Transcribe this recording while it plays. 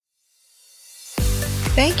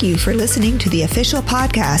Thank you for listening to the official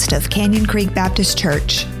podcast of Canyon Creek Baptist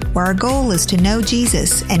Church, where our goal is to know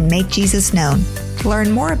Jesus and make Jesus known. To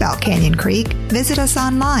learn more about Canyon Creek, visit us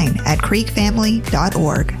online at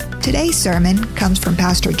creekfamily.org. Today's sermon comes from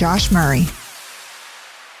Pastor Josh Murray.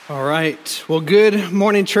 All right. Well, good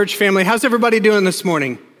morning, church family. How's everybody doing this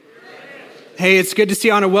morning? Hey, it's good to see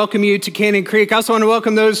you. I want to welcome you to Canyon Creek. I also want to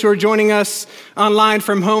welcome those who are joining us online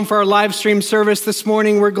from home for our live stream service this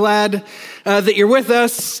morning. We're glad that you're with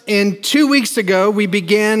us. And 2 weeks ago, we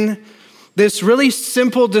began this really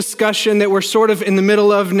simple discussion that we're sort of in the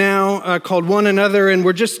middle of now called One Another. And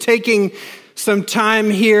we're just taking some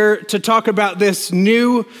time here to talk about this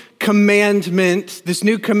new commandment, this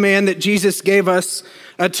new command that Jesus gave us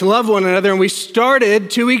to love one another. And we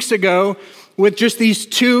started 2 weeks ago with just these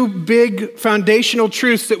two big foundational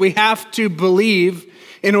truths that we have to believe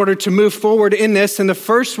in order to move forward in this. And the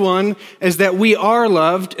first one is that we are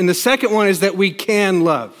loved. And the second one is that we can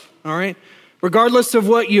love. All right? Regardless of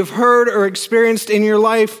what you've heard or experienced in your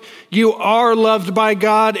life, you are loved by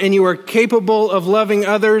God and you are capable of loving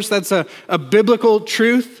others. That's a biblical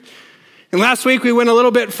truth. And last week we went a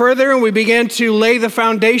little bit further and we began to lay the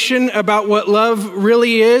foundation about what love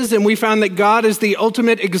really is. And we found that God is the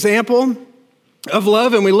ultimate example of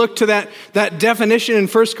love, and we looked to that definition in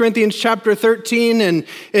 1 Corinthians chapter 13, and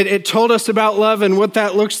it told us about love and what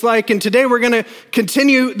that looks like. And today we're going to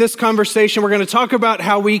continue this conversation. We're going to talk about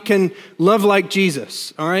how we can love like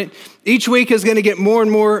Jesus, all right? Each week is going to get more and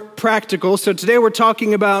more practical. So today we're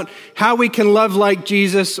talking about how we can love like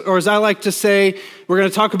Jesus, or as I like to say, we're going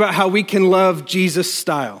to talk about how we can love Jesus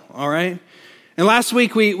style, all right? And last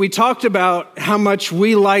week we talked about how much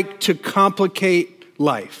we like to complicate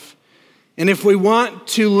life. And if we want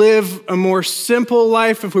to live a more simple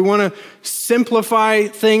life, if we want to simplify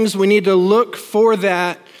things, we need to look for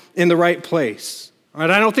that in the right place. All right?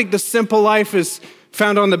 I don't think the simple life is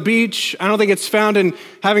found on the beach. I don't think it's found in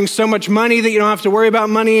having so much money that you don't have to worry about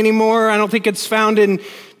money anymore. I don't think it's found in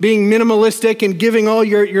being minimalistic and giving all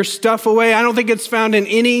your stuff away. I don't think it's found in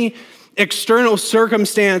any external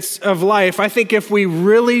circumstance of life. I think if we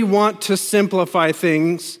really want to simplify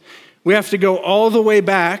things, we have to go all the way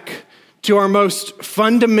back to our most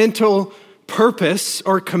fundamental purpose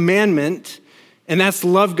or commandment, and that's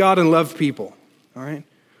love God and love people, all right?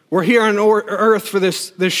 We're here on earth for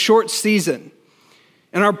this short season,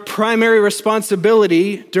 and our primary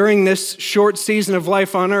responsibility during this short season of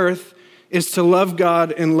life on earth is to love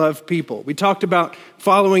God and love people. We talked about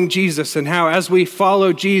following Jesus and how as we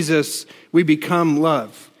follow Jesus, we become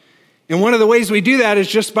love. And one of the ways we do that is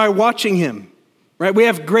just by watching him. Right? We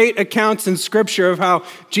have great accounts in Scripture of how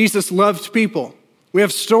Jesus loved people. We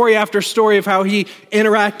have story after story of how he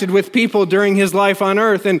interacted with people during his life on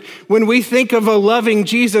earth. And when we think of a loving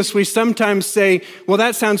Jesus, we sometimes say, well,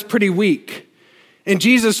 that sounds pretty weak. And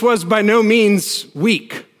Jesus was by no means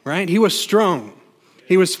weak, right? He was strong.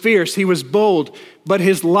 He was fierce. He was bold. But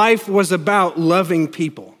his life was about loving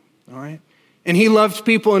people, all right? And he loved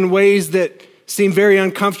people in ways that seem very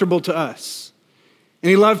uncomfortable to us.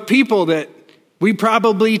 And he loved people that we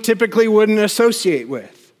probably typically wouldn't associate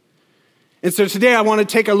with. And so today I want to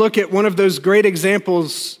take a look at one of those great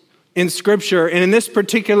examples in Scripture. And in this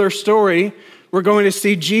particular story, we're going to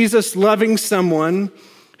see Jesus loving someone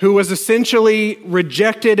who was essentially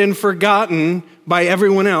rejected and forgotten by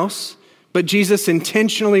everyone else, but Jesus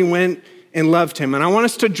intentionally went and loved him. And I want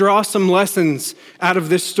us to draw some lessons out of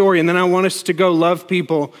this story, and then I want us to go love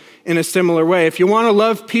people in a similar way. If you want to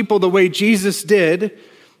love people the way Jesus did,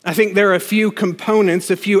 I think there are a few components,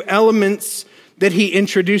 a few elements that he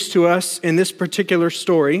introduced to us in this particular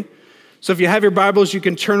story. So if you have your Bibles, you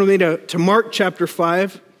can turn with me to Mark chapter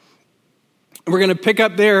 5. We're going to pick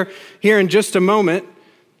up there here in just a moment.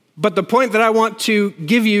 But the point that I want to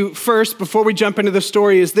give you first before we jump into the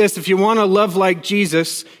story is this. If you want to love like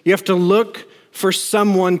Jesus, you have to look for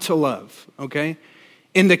someone to love, okay?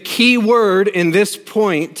 And the key word in this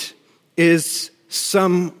point is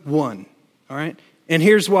someone, all right? And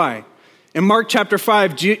here's why. In Mark chapter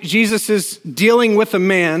 5, Jesus is dealing with a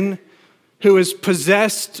man who is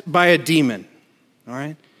possessed by a demon, all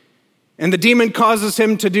right? And the demon causes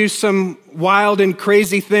him to do some wild and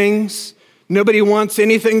crazy things. Nobody wants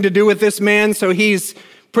anything to do with this man, so he's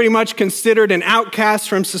pretty much considered an outcast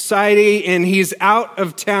from society, and he's out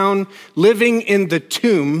of town living in the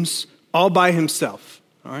tombs all by himself,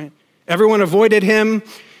 all right? Everyone avoided him,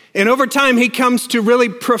 and over time he comes to really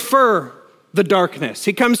prefer the darkness.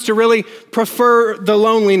 He comes to really prefer the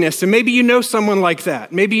loneliness. And maybe you know someone like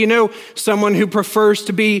that. Maybe you know someone who prefers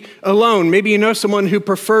to be alone. Maybe you know someone who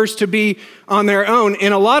prefers to be on their own.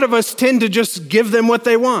 And a lot of us tend to just give them what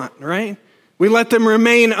they want, right? We let them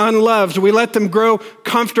remain unloved. We let them grow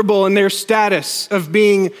comfortable in their status of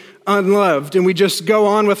being unloved. And we just go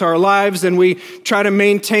on with our lives and we try to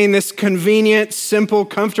maintain this convenient, simple,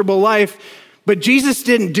 comfortable life. But Jesus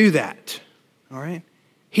didn't do that, all right?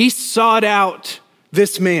 He sought out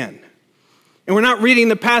this man. And we're not reading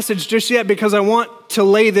the passage just yet because I want to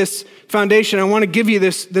lay this foundation. I want to give you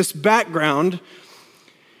this background.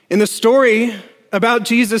 In the story about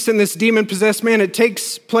Jesus and this demon-possessed man, it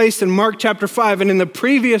takes place in Mark chapter 5. And in the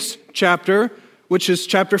previous chapter, which is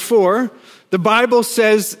chapter 4, the Bible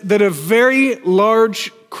says that a very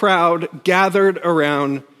large crowd gathered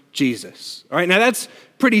around Jesus. All right, now that's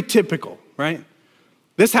pretty typical, right?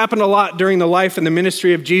 This happened a lot during the life and the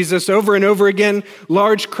ministry of Jesus. Over and over again,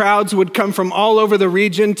 large crowds would come from all over the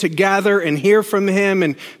region to gather and hear from him,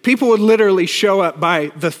 and people would literally show up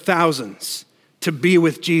by the thousands to be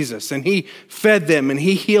with Jesus. And he fed them, and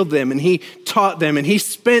he healed them, and he taught them, and he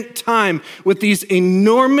spent time with these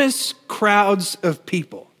enormous crowds of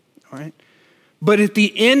people, all right? But at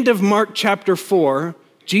the end of Mark chapter 4,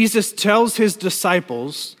 Jesus tells his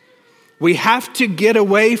disciples, we have to get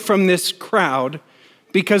away from this crowd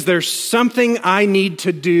because there's something I need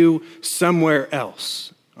to do somewhere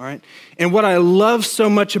else, all right? And what I love so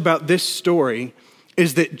much about this story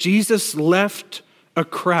is that Jesus left a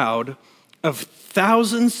crowd of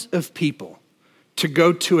thousands of people to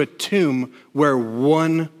go to a tomb where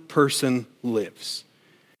one person lives.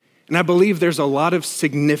 And I believe there's a lot of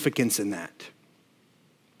significance in that.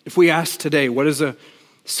 If we ask today, what does a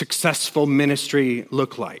successful ministry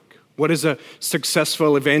look like? What does a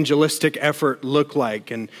successful evangelistic effort look like?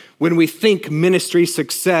 And when we think ministry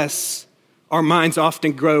success, our minds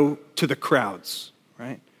often go to the crowds,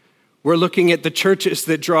 right? We're looking at the churches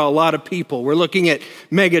that draw a lot of people. We're looking at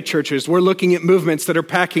mega churches. We're looking at movements that are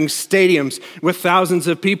packing stadiums with thousands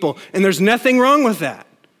of people. And there's nothing wrong with that,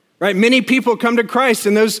 right? Many people come to Christ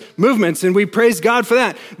in those movements, and we praise God for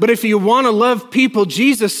that. But if you want to love people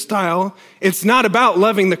Jesus style, it's not about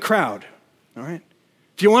loving the crowd, all right?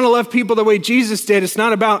 If you want to love people the way Jesus did, it's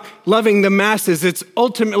not about loving the masses. It's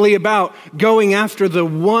ultimately about going after the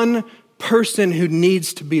one person who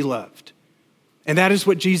needs to be loved. And that is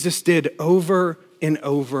what Jesus did over and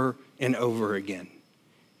over and over again.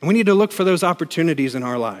 And we need to look for those opportunities in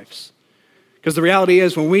our lives. Because the reality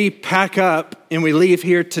is when we pack up and we leave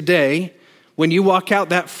here today, when you walk out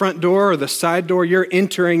that front door or the side door, you're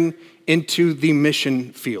entering into the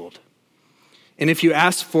mission field. And if you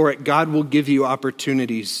ask for it, God will give you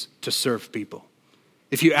opportunities to serve people.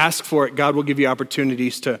 If you ask for it, God will give you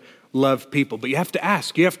opportunities to love people. But you have to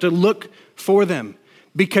ask. You have to look for them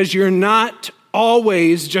because you're not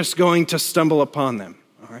always just going to stumble upon them,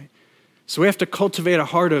 all right? So we have to cultivate a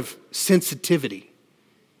heart of sensitivity.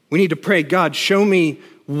 We need to pray, God, show me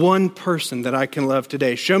one person that I can love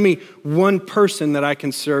today. Show me one person that I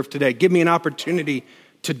can serve today. Give me an opportunity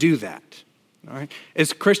to do that. All right.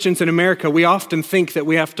 As Christians in America, we often think that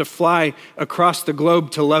we have to fly across the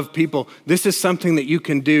globe to love people. This is something that you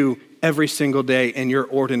can do every single day in your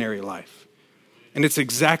ordinary life. And it's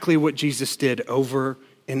exactly what Jesus did over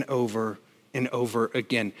and over and over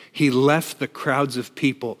again. He left the crowds of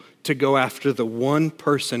people to go after the one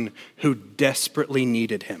person who desperately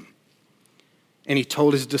needed him. And he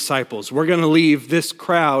told his disciples, we're going to leave this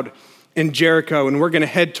crowd in Jericho, and we're going to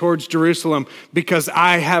head towards Jerusalem because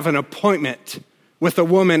I have an appointment with a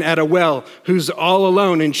woman at a well who's all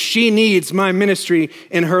alone, and she needs my ministry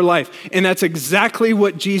in her life. And that's exactly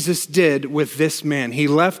what Jesus did with this man. He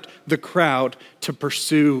left the crowd to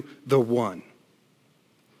pursue the one.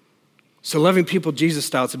 So loving people Jesus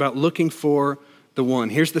style, it's about looking for the one.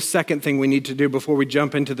 Here's the second thing we need to do before we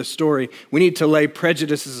jump into the story. We need to lay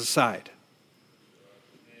prejudices aside.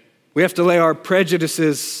 We have to lay our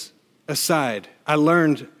prejudices aside. I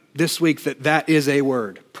learned this week that is a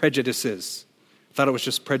word, prejudices. I thought it was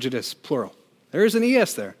just prejudice, plural. There is an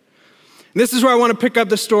ES there. And this is where I want to pick up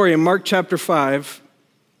the story in Mark chapter 5.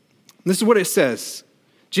 This is what it says.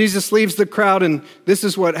 Jesus leaves the crowd, and this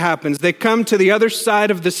is what happens. They come to the other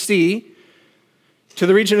side of the sea, to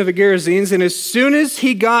the region of the Gerasenes, and as soon as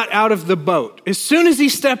he got out of the boat, as soon as he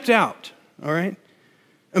stepped out, all right,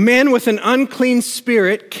 a man with an unclean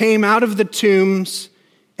spirit came out of the tombs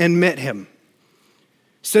and met him.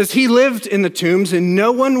 It says he lived in the tombs and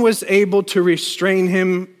no one was able to restrain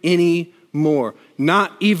him anymore,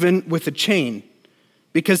 not even with a chain,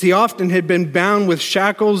 because he often had been bound with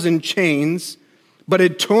shackles and chains, but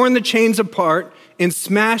had torn the chains apart and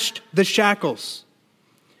smashed the shackles.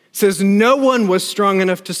 It says no one was strong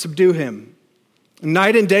enough to subdue him.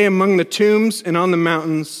 Night and day among the tombs and on the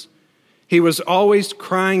mountains, he was always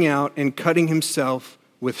crying out and cutting himself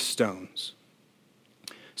with stones.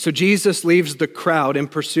 So Jesus leaves the crowd in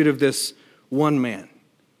pursuit of this one man.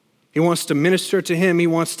 He wants to minister to him. He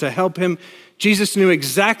wants to help him. Jesus knew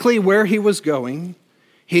exactly where he was going.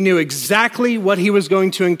 He knew exactly what he was going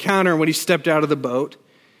to encounter when he stepped out of the boat.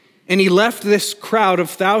 And he left this crowd of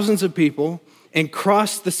thousands of people and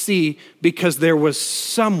crossed the sea because there was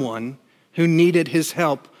someone who needed his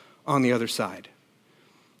help on the other side.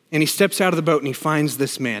 And he steps out of the boat and he finds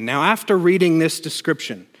this man. Now, after reading this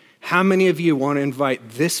description, how many of you want to invite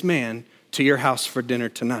this man to your house for dinner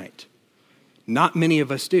tonight? Not many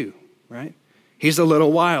of us do, right? He's a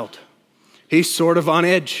little wild. He's sort of on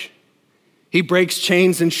edge. He breaks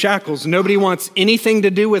chains and shackles. Nobody wants anything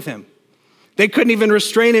to do with him. They couldn't even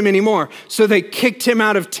restrain him anymore. So they kicked him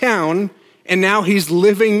out of town, and now he's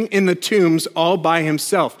living in the tombs all by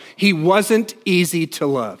himself. He wasn't easy to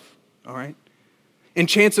love, all right? And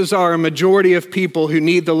chances are a majority of people who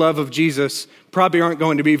need the love of Jesus probably aren't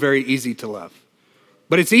going to be very easy to love.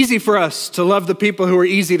 But it's easy for us to love the people who are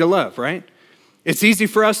easy to love, right? It's easy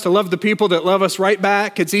for us to love the people that love us right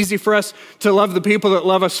back. It's easy for us to love the people that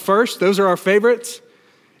love us first. Those are our favorites.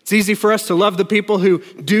 It's easy for us to love the people who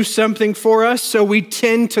do something for us. So we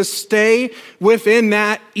tend to stay within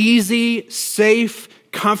that easy, safe,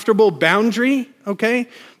 comfortable boundary, okay?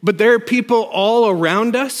 But there are people all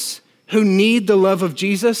around us who need the love of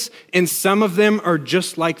Jesus, and some of them are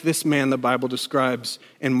just like this man the Bible describes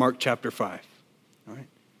in Mark chapter 5. All right?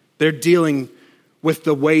 They're dealing with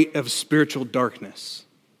the weight of spiritual darkness.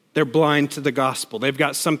 They're blind to the gospel. They've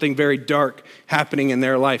got something very dark happening in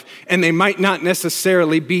their life. And they might not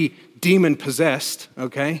necessarily be demon-possessed,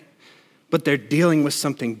 okay? But they're dealing with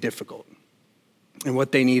something difficult. And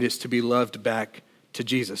what they need is to be loved back to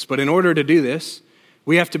Jesus. But in order to do this,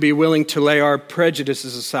 we have to be willing to lay our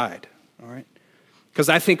prejudices aside, all right? Because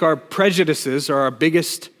I think our prejudices are our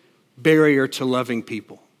biggest barrier to loving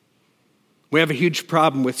people. We have a huge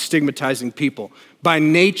problem with stigmatizing people. By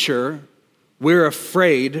nature, we're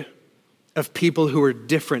afraid of people who are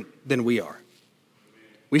different than we are.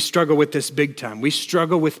 We struggle with this big time. We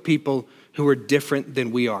struggle with people who are different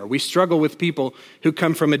than we are. We struggle with people who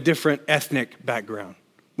come from a different ethnic background.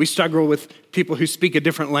 We struggle with people who speak a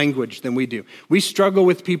different language than we do. We struggle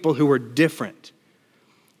with people who are different.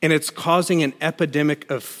 And it's causing an epidemic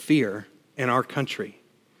of fear in our country.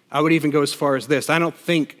 I would even go as far as this. I don't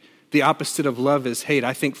think the opposite of love is hate.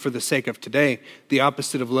 I think for the sake of today, the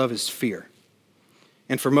opposite of love is fear.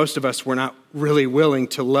 And for most of us, we're not really willing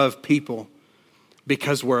to love people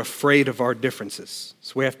because we're afraid of our differences.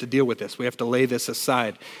 So we have to deal with this. We have to lay this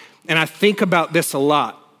aside. And I think about this a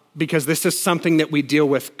lot because this is something that we deal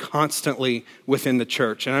with constantly within the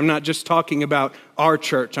church. And I'm not just talking about our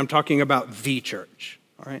church. I'm talking about the church,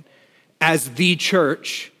 all right? As the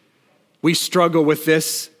church, we struggle with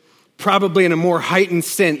this probably in a more heightened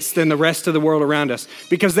sense than the rest of the world around us,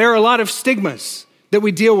 because there are a lot of stigmas that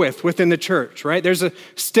we deal with within the church, right? There's a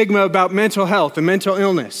stigma about mental health and mental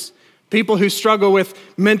illness. People who struggle with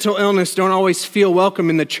mental illness don't always feel welcome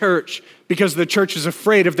in the church because the church is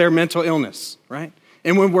afraid of their mental illness, right?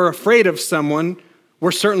 And when we're afraid of someone, we're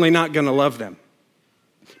certainly not going to love them.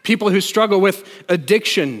 People who struggle with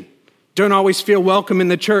addiction don't always feel welcome in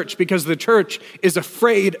the church because the church is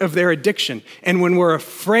afraid of their addiction. And when we're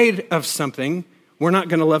afraid of something, we're not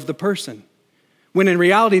going to love the person. When in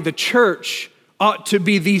reality, the church ought to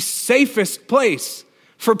be the safest place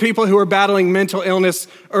for people who are battling mental illness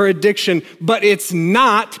or addiction, but it's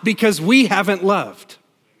not because we haven't loved.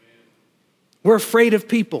 We're afraid of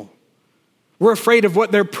people. We're afraid of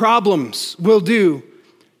what their problems will do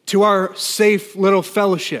to our safe little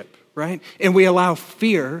fellowship, right? And we allow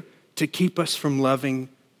fear to keep us from loving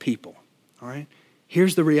people, all right?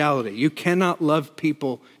 Here's the reality. You cannot love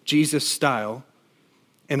people Jesus style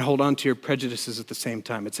and hold on to your prejudices at the same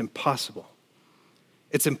time. It's impossible.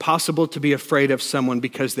 It's impossible to be afraid of someone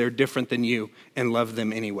because they're different than you and love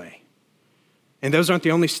them anyway. And those aren't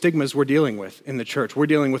the only stigmas we're dealing with in the church. We're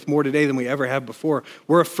dealing with more today than we ever have before.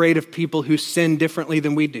 We're afraid of people who sin differently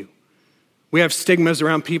than we do. We have stigmas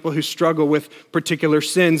around people who struggle with particular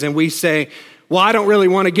sins, and we say, well, I don't really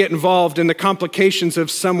want to get involved in the complications of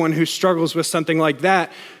someone who struggles with something like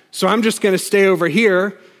that, so I'm just going to stay over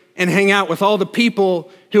here and hang out with all the people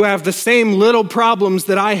who have the same little problems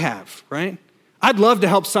that I have, right? I'd love to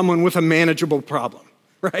help someone with a manageable problem,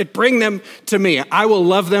 right? Bring them to me. I will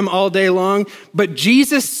love them all day long. But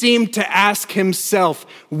Jesus seemed to ask himself,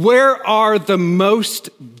 where are the most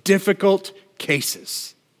difficult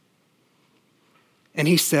cases? And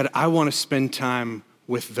he said, I want to spend time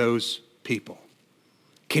with those people.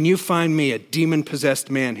 Can you find me a demon-possessed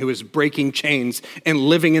man who is breaking chains and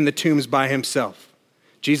living in the tombs by himself?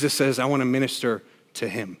 Jesus says, I want to minister to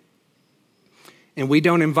him. And we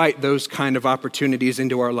don't invite those kind of opportunities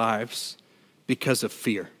into our lives because of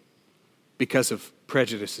fear, because of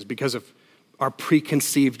prejudices, because of our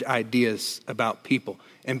preconceived ideas about people.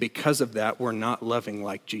 And because of that, we're not loving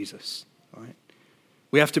like Jesus. All right?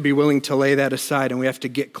 We have to be willing to lay that aside, and we have to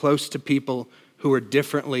get close to people who are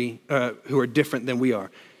different than we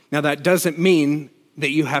are. Now, that doesn't mean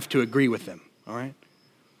that you have to agree with them. All right?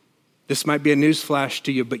 This might be a newsflash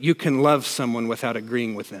to you, but you can love someone without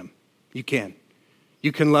agreeing with them. You can.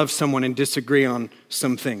 You can love someone and disagree on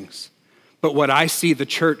some things. But what I see the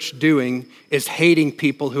church doing is hating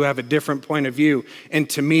people who have a different point of view. And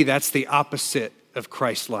to me, that's the opposite of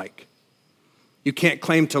Christ-like. You can't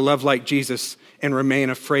claim to love like Jesus and remain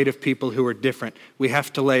afraid of people who are different. We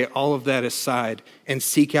have to lay all of that aside and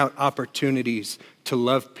seek out opportunities to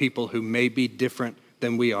love people who may be different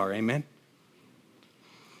than we are. Amen?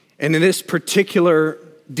 And in this particular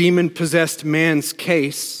demon-possessed man's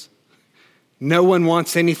case, no one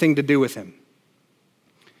wants anything to do with him.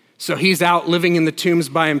 So he's out living in the tombs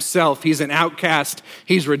by himself. He's an outcast.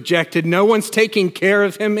 He's rejected. No one's taking care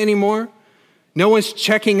of him anymore. No one's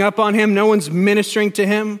checking up on him. No one's ministering to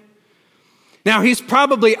him. Now, he's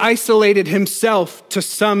probably isolated himself to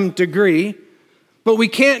some degree, but we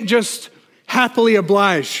can't just happily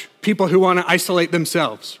oblige people who want to isolate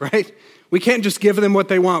themselves, right? We can't just give them what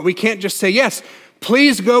they want. We can't just say, yes,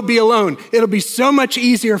 please go be alone. It'll be so much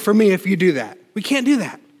easier for me if you do that. We can't do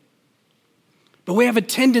that. But we have a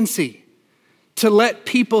tendency to let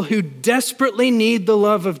people who desperately need the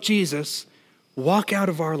love of Jesus walk out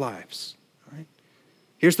of our lives. All right?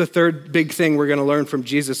 Here's the third big thing we're going to learn from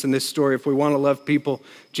Jesus in this story. If we want to love people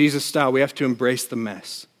Jesus style, we have to embrace the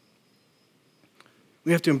mess.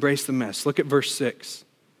 We have to embrace the mess. Look at verse 6.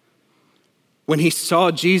 When he saw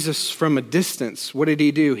Jesus from a distance, what did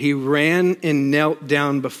he do? He ran and knelt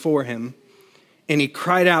down before him, and he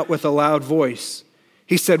cried out with a loud voice.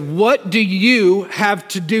 He said, "What do you have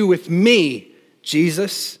to do with me,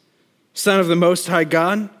 Jesus, Son of the Most High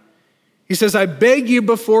God?" He says, "I beg you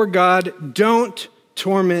before God, don't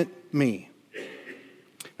torment me."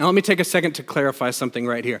 Now let me take a second to clarify something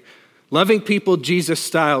right here. Loving people Jesus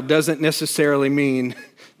style doesn't necessarily mean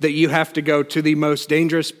that you have to go to the most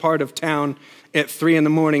dangerous part of town at 3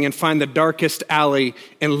 a.m. and find the darkest alley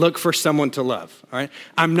and look for someone to love. All right?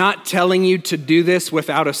 I'm not telling you to do this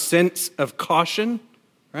without a sense of caution.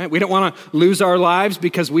 Right? We don't want to lose our lives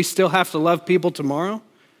because we still have to love people tomorrow.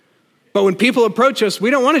 But when people approach us, we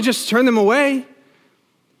don't want to just turn them away.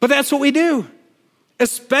 But that's what we do,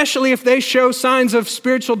 especially if they show signs of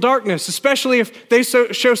spiritual darkness, especially if they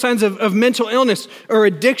show signs of mental illness or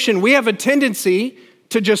addiction. We have a tendency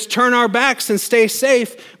to just turn our backs and stay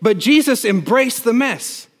safe. But Jesus embraced the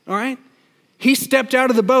mess, all right? He stepped out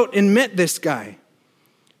of the boat and met this guy.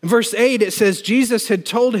 In verse 8, it says, Jesus had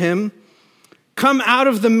told him, "Come out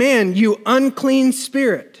of the man, you unclean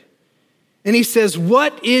spirit." And he says,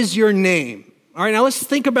 "What is your name?" All right, now let's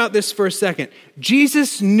think about this for a second.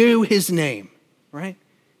 Jesus knew his name, right?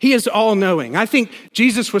 He is all-knowing. I think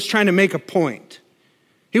Jesus was trying to make a point.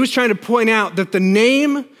 He was trying to point out that the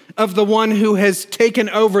name of the one who has taken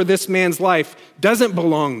over this man's life doesn't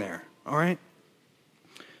belong there, all right?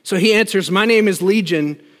 So he answers, "My name is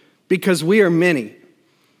Legion because we are many."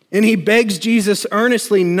 And he begs Jesus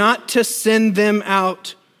earnestly not to send them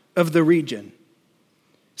out of the region.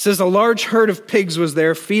 It says a large herd of pigs was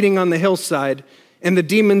there feeding on the hillside, and the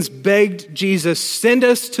demons begged Jesus, "Send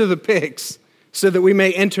us to the pigs so that we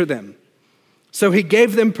may enter them." So he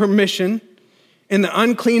gave them permission, and the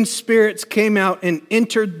unclean spirits came out and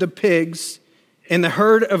entered the pigs, and the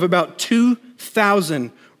herd of about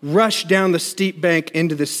 2,000 rushed down the steep bank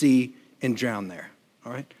into the sea and drowned there.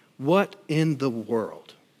 All right? What in the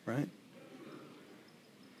world? Right?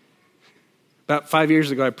 About 5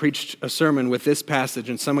 years ago, I preached a sermon with this passage,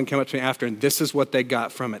 and someone came up to me after, and this is what they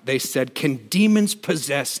got from it. They said, "Can demons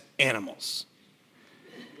possess animals?"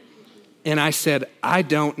 And I said, I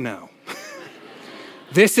don't know.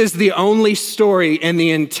 This is the only story in the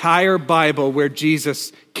entire Bible where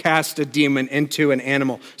Jesus cast a demon into an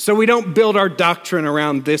animal. So we don't build our doctrine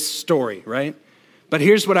around this story, right? But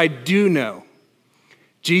here's what I do know.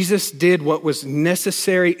 Jesus did what was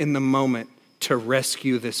necessary in the moment to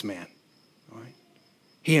rescue this man. All right?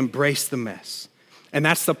 He embraced the mess. And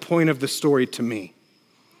that's the point of the story to me.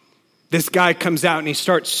 This guy comes out and he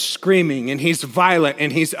starts screaming and he's violent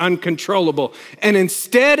and he's uncontrollable. And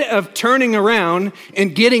instead of turning around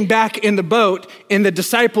and getting back in the boat and the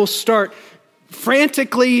disciples start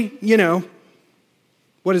frantically,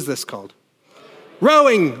 what is this called?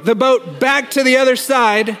 Rowing the boat back to the other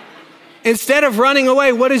side. Instead of running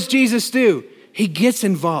away, what does Jesus do? He gets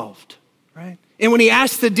involved, right? And when he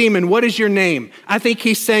asks the demon, what is your name? I think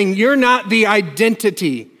he's saying, you're not the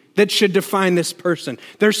identity that should define this person.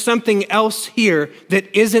 There's something else here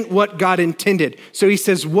that isn't what God intended. So he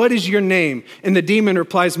says, what is your name? And the demon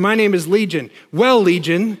replies, my name is Legion. Well,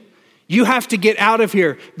 Legion, you have to get out of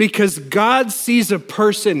here because God sees a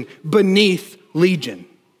person beneath Legion.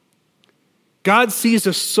 God sees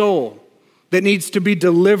a soul that needs to be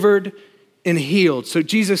delivered and healed. So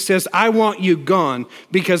Jesus says, I want you gone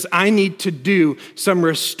because I need to do some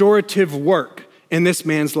restorative work in this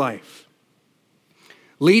man's life.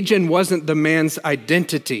 Legion wasn't the man's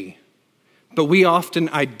identity, but we often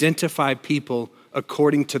identify people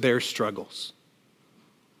according to their struggles.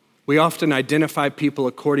 We often identify people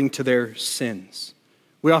according to their sins.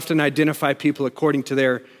 We often identify people according to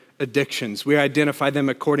their addictions. We identify them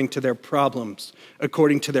according to their problems,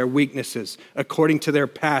 according to their weaknesses, according to their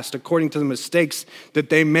past, according to the mistakes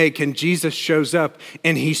that they make. And Jesus shows up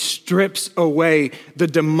and he strips away the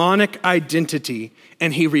demonic identity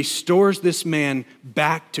and he restores this man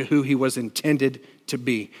back to who he was intended to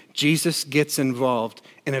be. Jesus gets involved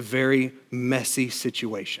in a very messy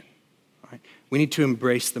situation. Right? We need to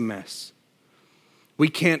embrace the mess. We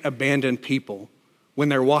can't abandon people when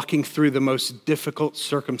they're walking through the most difficult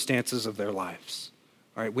circumstances of their lives.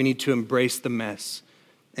 All right, we need to embrace the mess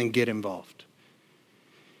and get involved.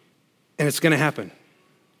 And it's going to happen.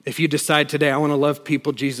 If you decide today, I want to love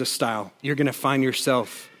people Jesus style, you're going to find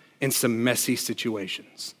yourself in some messy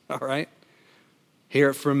situations. All right?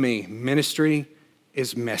 Hear it from me. Ministry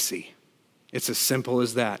is messy. It's as simple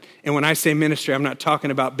as that. And when I say ministry, I'm not talking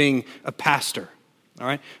about being a pastor. All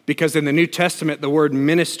right? Because in the New Testament, the word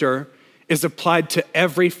minister is applied to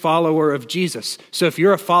every follower of Jesus. So if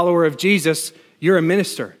you're a follower of Jesus, you're a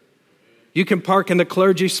minister. You can park in the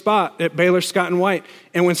clergy spot at Baylor, Scott & White,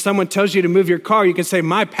 and when someone tells you to move your car, you can say,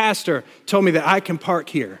 my pastor told me that I can park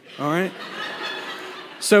here, all right?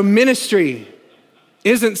 So ministry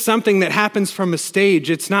isn't something that happens from a stage.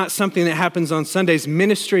 It's not something that happens on Sundays.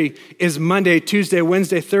 Ministry is Monday, Tuesday,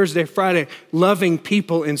 Wednesday, Thursday, Friday, loving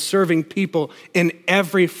people and serving people. And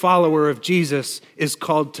every follower of Jesus is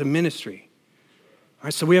called to ministry. All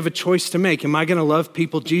right, so we have a choice to make. Am I going to love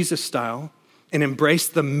people Jesus style and embrace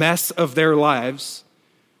the mess of their lives?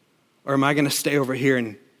 Or am I going to stay over here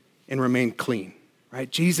and remain clean? Right?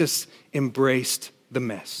 Jesus embraced the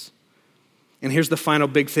mess. And here's the final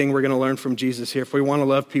big thing we're going to learn from Jesus here. If we want to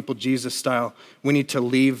love people Jesus style, we need to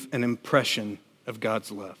leave an impression of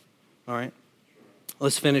God's love. All right?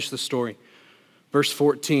 Let's finish the story. Verse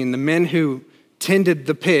 14, the men who tended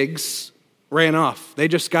the pigs ran off. They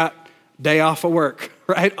just got day off of work,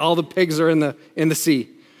 right? All the pigs are in the sea.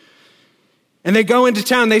 And they go into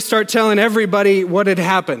town, they start telling everybody what had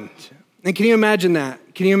happened. And can you imagine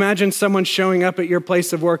that? Can you imagine someone showing up at your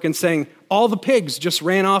place of work and saying, all the pigs just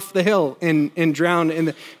ran off the hill and drowned in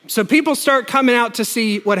the... So people start coming out to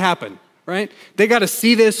see what happened, right? They got to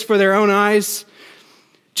see this for their own eyes.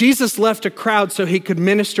 Jesus left a crowd so he could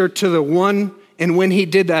minister to the one, and when he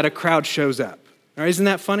did that, a crowd shows up. All right, isn't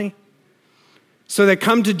that funny? So they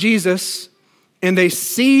come to Jesus and they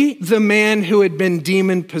see the man who had been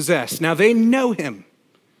demon possessed. Now they know him.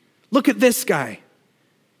 Look at this guy.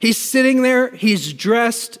 He's sitting there, he's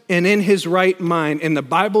dressed and in his right mind. And the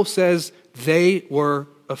Bible says they were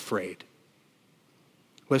afraid.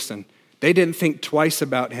 Listen, they didn't think twice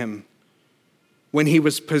about him when he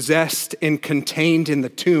was possessed and contained in the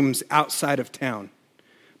tombs outside of town.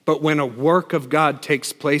 But when a work of God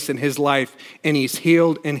takes place in his life and he's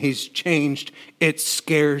healed and he's changed, it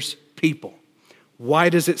scares people. Why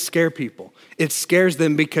does it scare people? It scares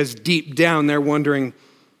them because deep down they're wondering,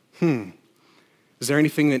 is there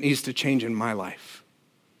anything that needs to change in my life?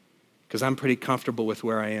 Because I'm pretty comfortable with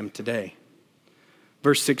where I am today.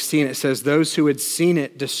 Verse 16, it says, those who had seen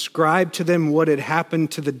it described to them what had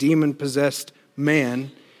happened to the demon-possessed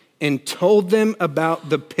man and told them about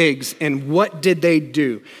the pigs. And what did they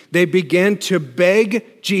do? They began to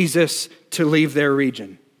beg Jesus to leave their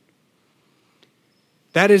region.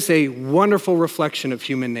 That is a wonderful reflection of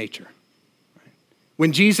human nature.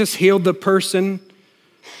 When Jesus healed the person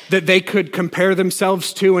that they could compare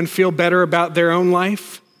themselves to and feel better about their own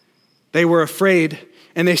life, they were afraid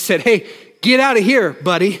and they said, hey, get out of here,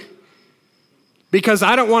 buddy, because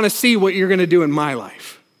I don't want to see what you're going to do in my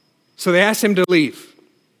life. So they asked him to leave.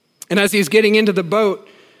 And as he's getting into the boat,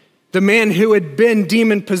 the man who had been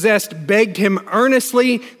demon-possessed begged him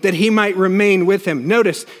earnestly that he might remain with him.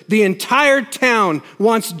 Notice, the entire town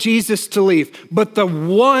wants Jesus to leave, but the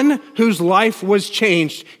one whose life was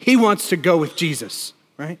changed, he wants to go with Jesus,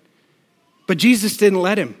 right? But Jesus didn't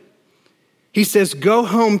let him. He says, go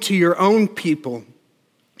home to your own people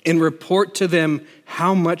and report to them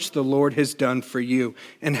how much the Lord has done for you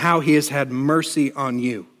and how he has had mercy on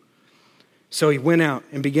you. So he went out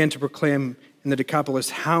and began to proclaim in the Decapolis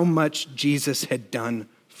how much Jesus had done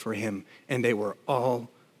for him, and they were all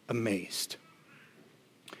amazed.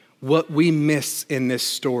 What we miss in this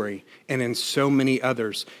story and in so many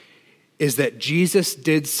others is that Jesus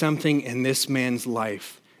did something in this man's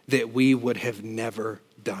life that we would have never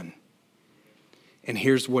done. And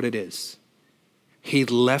here's what it is. He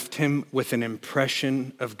left him with an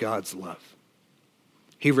impression of God's love.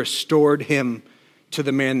 He restored him to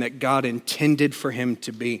the man that God intended for him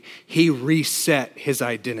to be. He reset his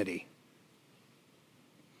identity.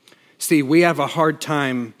 See, we have a hard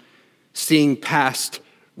time seeing past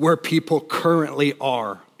where people currently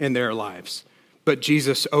are in their lives. But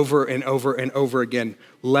Jesus over and over and over again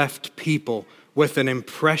left people with an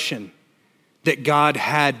impression that God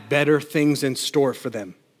had better things in store for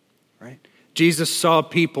them, right? Jesus saw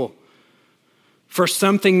people for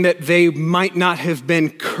something that they might not have been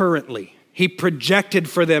currently. He projected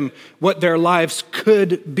for them what their lives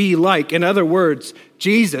could be like. In other words,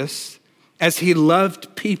 Jesus, as he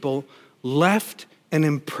loved people, left an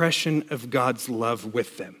impression of God's love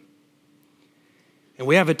with them. And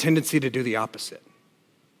we have a tendency to do the opposite.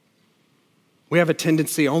 We have a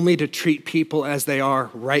tendency only to treat people as they are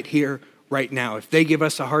right here, right now. If they give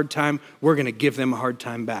us a hard time, we're going to give them a hard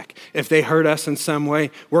time back. If they hurt us in some way,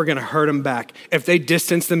 we're going to hurt them back. If they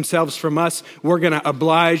distance themselves from us, we're going to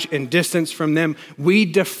oblige and distance from them. We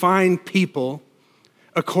define people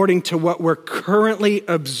according to what we're currently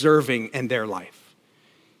observing in their life.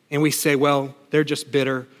 And we say, well, they're just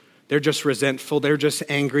bitter. They're just resentful. They're just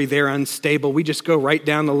angry. They're unstable. We just go right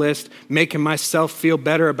down the list, making myself feel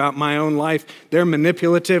better about my own life. They're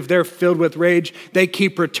manipulative. They're filled with rage. They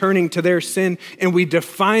keep returning to their sin, and we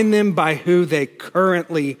define them by who they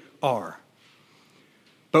currently are.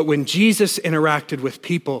 But when Jesus interacted with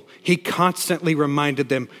people, he constantly reminded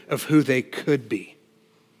them of who they could be.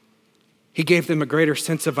 He gave them a greater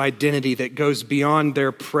sense of identity that goes beyond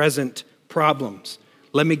their present problems.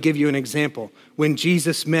 Let me give you an example. When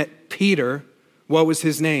Jesus met Peter, what was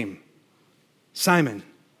his name? Simon.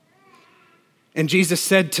 And Jesus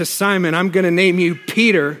said to Simon, I'm going to name you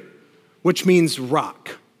Peter, which means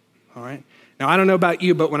rock. All right. Now, I don't know about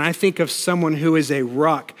you, but when I think of someone who is a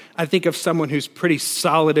rock, I think of someone who's pretty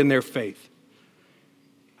solid in their faith.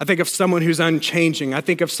 I think of someone who's unchanging. I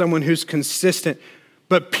think of someone who's consistent.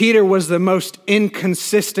 But Peter was the most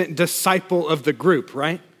inconsistent disciple of the group,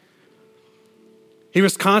 right? He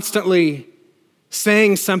was constantly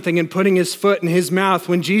saying something and putting his foot in his mouth.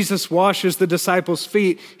 When Jesus washes the disciples'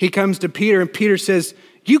 feet, he comes to Peter and Peter says,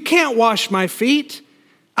 you can't wash my feet.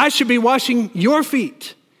 I should be washing your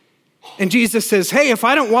feet. And Jesus says, hey, if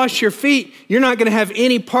I don't wash your feet, you're not going to have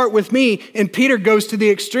any part with me. And Peter goes to the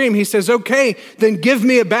extreme. He says, okay, then give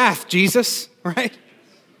me a bath, Jesus, right?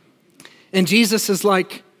 And Jesus is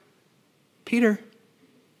like, Peter,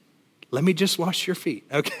 let me just wash your feet,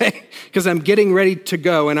 okay? Because I'm getting ready to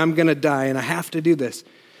go and I'm going to die and I have to do this.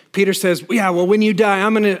 Peter says, yeah, well, when you die,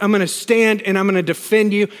 I'm going to stand and I'm going to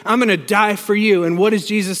defend you. I'm going to die for you. And what does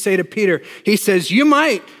Jesus say to Peter? He says, you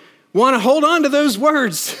might want to hold on to those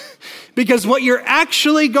words because what you're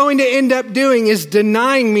actually going to end up doing is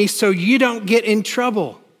denying me so you don't get in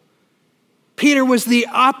trouble. Peter was the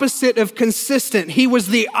opposite of consistent. He was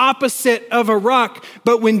the opposite of a rock.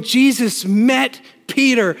 But when Jesus met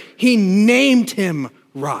Peter, he named him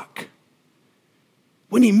rock.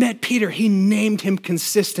 When he met Peter, he named him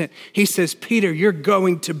consistent. He says, Peter, you're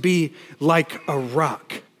going to be like a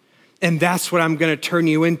rock. And that's what I'm going to turn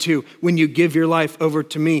you into when you give your life over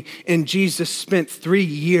to me. And Jesus spent 3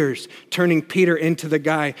 years turning Peter into the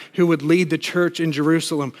guy who would lead the church in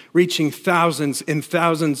Jerusalem, reaching thousands and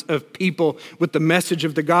thousands of people with the message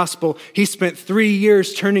of the gospel. He spent 3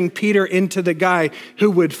 years turning Peter into the guy who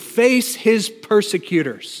would face his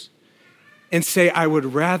persecutors and say, I would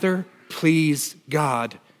rather please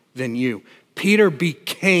God than you. Peter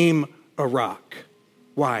became a rock.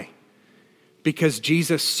 Why? Because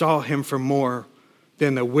Jesus saw him for more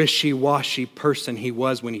than the wishy-washy person he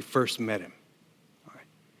was when he first met him. All right.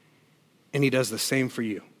 And he does the same for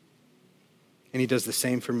you. And he does the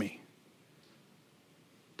same for me.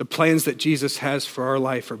 The plans that Jesus has for our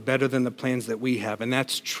life are better than the plans that we have. And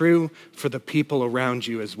that's true for the people around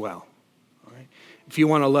you as well. All right. If you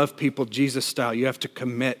want to love people Jesus style, you have to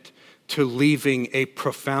commit to leaving a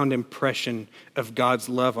profound impression of God's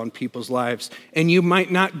love on people's lives. And you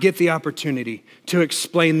might not get the opportunity to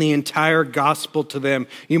explain the entire gospel to them.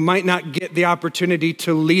 You might not get the opportunity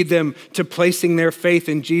to lead them to placing their faith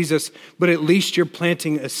in Jesus, but at least you're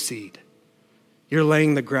planting a seed. You're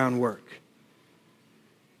laying the groundwork.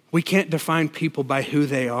 We can't define people by who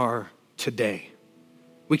they are today.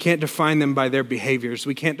 We can't define them by their behaviors.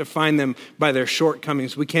 We can't define them by their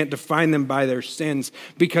shortcomings. We can't define them by their sins,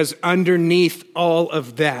 because underneath all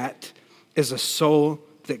of that is a soul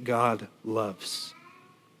that God loves.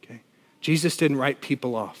 Okay? Jesus didn't write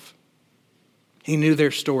people off. He knew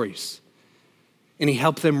their stories, and he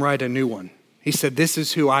helped them write a new one. He said, this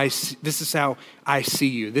is how I see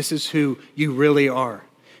you. This is who you really are.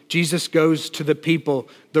 Jesus goes to the people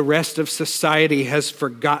the rest of society has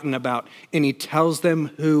forgotten about, and he tells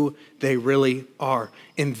them who they really are.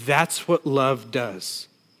 And that's what love does.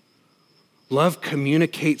 Love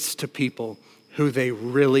communicates to people who they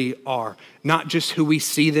really are, not just who we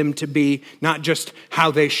see them to be, not just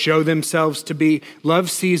how they show themselves to be.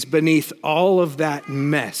 Love sees beneath all of that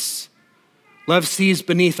mess. Love sees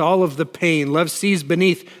beneath all of the pain. Love sees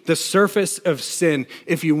beneath the surface of sin.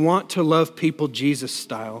 If you want to love people Jesus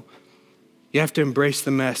style, you have to embrace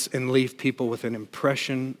the mess and leave people with an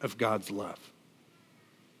impression of God's love.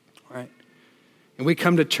 All right? And we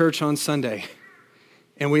come to church on Sunday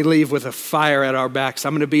and we leave with a fire at our backs.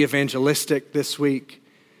 I'm going to be evangelistic this week.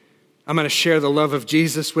 I'm going to share the love of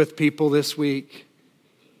Jesus with people this week.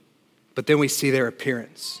 But then we see their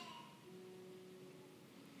appearance.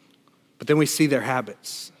 But then we see their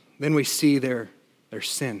habits. Then we see their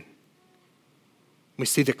sin. We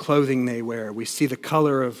see the clothing they wear. We see the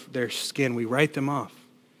color of their skin. We write them off.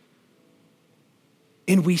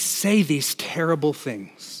 And we say these terrible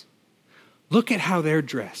things. Look at how they're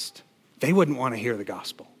dressed. They wouldn't want to hear the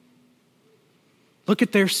gospel. Look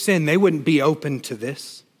at their sin. They wouldn't be open to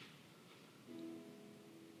this.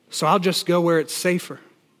 So I'll just go where it's safer.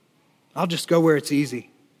 I'll just go where it's easy.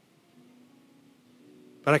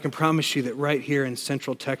 But I can promise you that right here in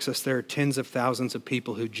Central Texas, there are tens of thousands of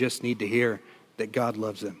people who just need to hear that God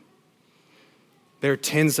loves them. There are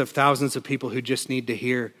tens of thousands of people who just need to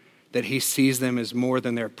hear that he sees them as more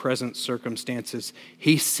than their present circumstances.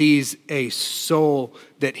 He sees a soul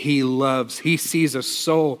that he loves. He sees a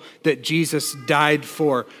soul that Jesus died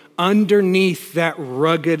for underneath that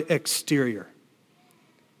rugged exterior.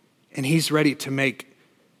 And he's ready to make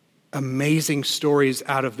amazing stories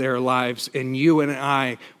out of their lives. And you and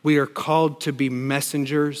I, we are called to be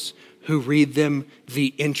messengers who read them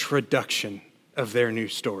the introduction of their new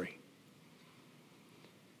story.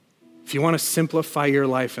 If you want to simplify your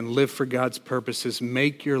life and live for God's purposes,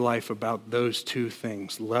 make your life about those two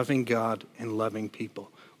things, loving God and loving people.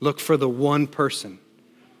 Look for the one person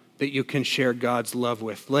that you can share God's love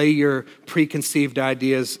with. Lay your preconceived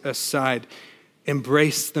ideas aside.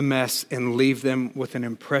 Embrace the mess and leave them with an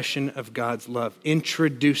impression of God's love.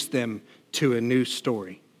 Introduce them to a new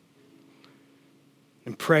story.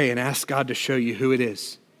 And pray and ask God to show you who it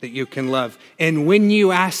is that you can love. And when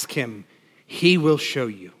you ask him, he will show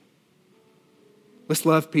you. Let's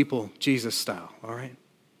love people Jesus style, all right?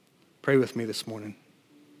 Pray with me this morning.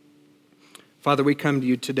 Father, we come to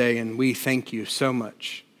you today and we thank you so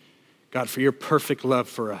much, God, for your perfect love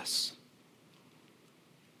for us.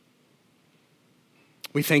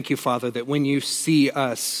 We thank you, Father, that when you see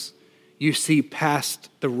us, you see past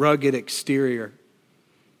the rugged exterior.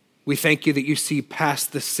 We thank you that you see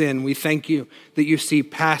past the sin. We thank you that you see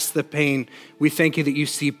past the pain. We thank you that you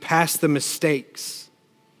see past the mistakes.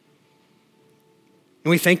 And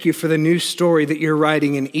we thank you for the new story that you're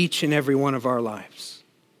writing in each and every one of our lives.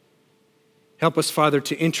 Help us, Father,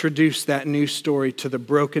 to introduce that new story to the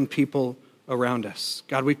broken people around us.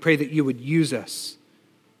 God, we pray that you would use us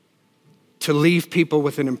to leave people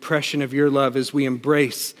with an impression of your love as we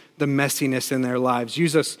embrace the messiness in their lives.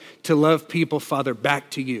 Use us to love people, Father, back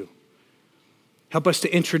to you. Help us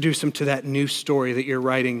to introduce them to that new story that you're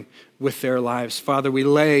writing with their lives. Father, we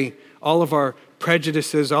lay all of our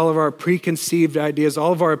prejudices, all of our preconceived ideas,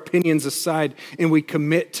 all of our opinions aside, and we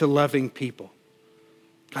commit to loving people.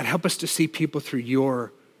 God, help us to see people through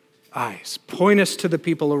your eyes. Point us to the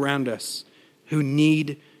people around us who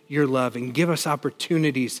need your love and give us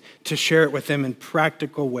opportunities to share it with them in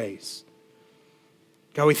practical ways.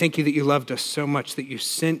 God, we thank you that you loved us so much that you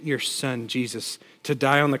sent your son, Jesus, to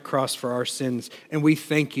die on the cross for our sins. And we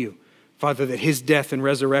thank you, Father, that his death and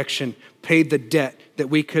resurrection paid the debt that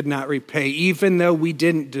we could not repay, even though we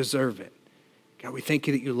didn't deserve it. God, we thank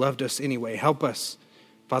you that you loved us anyway. Help us,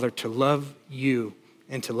 Father, to love you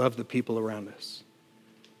and to love the people around us.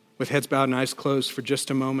 With heads bowed and eyes closed for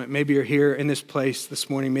just a moment, maybe you're here in this place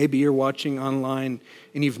this morning. Maybe you're watching online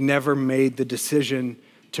and you've never made the decision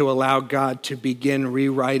to allow God to begin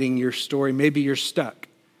rewriting your story. Maybe you're stuck.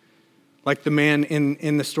 Like the man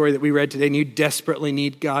in the story that we read today, and you desperately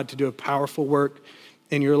need God to do a powerful work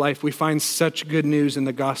in your life. We find such good news in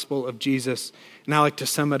the gospel of Jesus. And I like to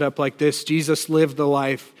sum it up like this. Jesus lived the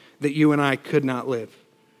life that you and I could not live.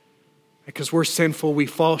 Because we're sinful, we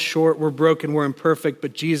fall short, we're broken, we're imperfect,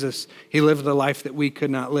 but Jesus, he lived the life that we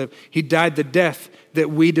could not live. He died the death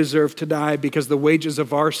that we deserve to die because the wages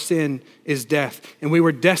of our sin is death. And we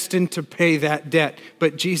were destined to pay that debt,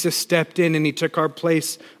 but Jesus stepped in and he took our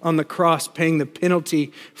place on the cross, paying the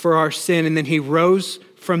penalty for our sin. And then he rose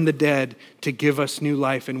from the dead to give us new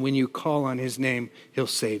life. And when you call on his name, he'll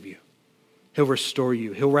save you. He'll restore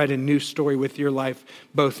you. He'll write a new story with your life,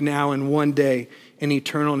 both now and one day, an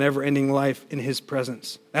eternal, never-ending life in his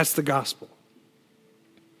presence. That's the gospel.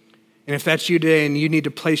 And if that's you today and you need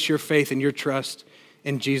to place your faith and your trust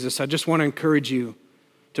in Jesus, I just want to encourage you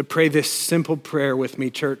to pray this simple prayer with me,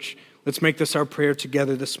 church. Let's make this our prayer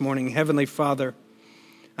together this morning. Heavenly Father,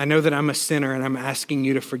 I know that I'm a sinner and I'm asking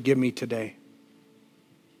you to forgive me today.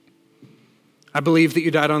 I believe that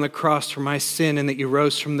you died on the cross for my sin and that you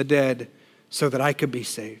rose from the dead so that I could be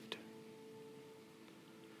saved.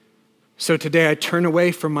 So today I turn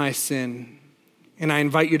away from my sin and I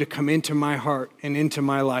invite you to come into my heart and into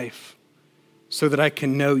my life so that I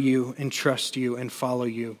can know you and trust you and follow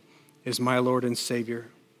you as my Lord and Savior.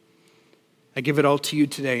 I give it all to you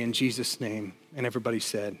today in Jesus' name. And everybody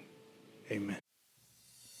said, amen.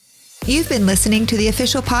 You've been listening to the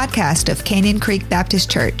official podcast of Canyon Creek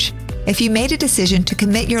Baptist Church. If you made a decision to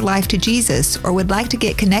commit your life to Jesus or would like to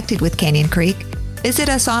get connected with Canyon Creek, visit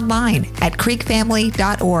us online at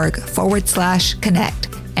creekfamily.org/connect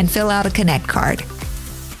and fill out a connect card.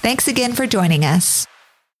 Thanks again for joining us.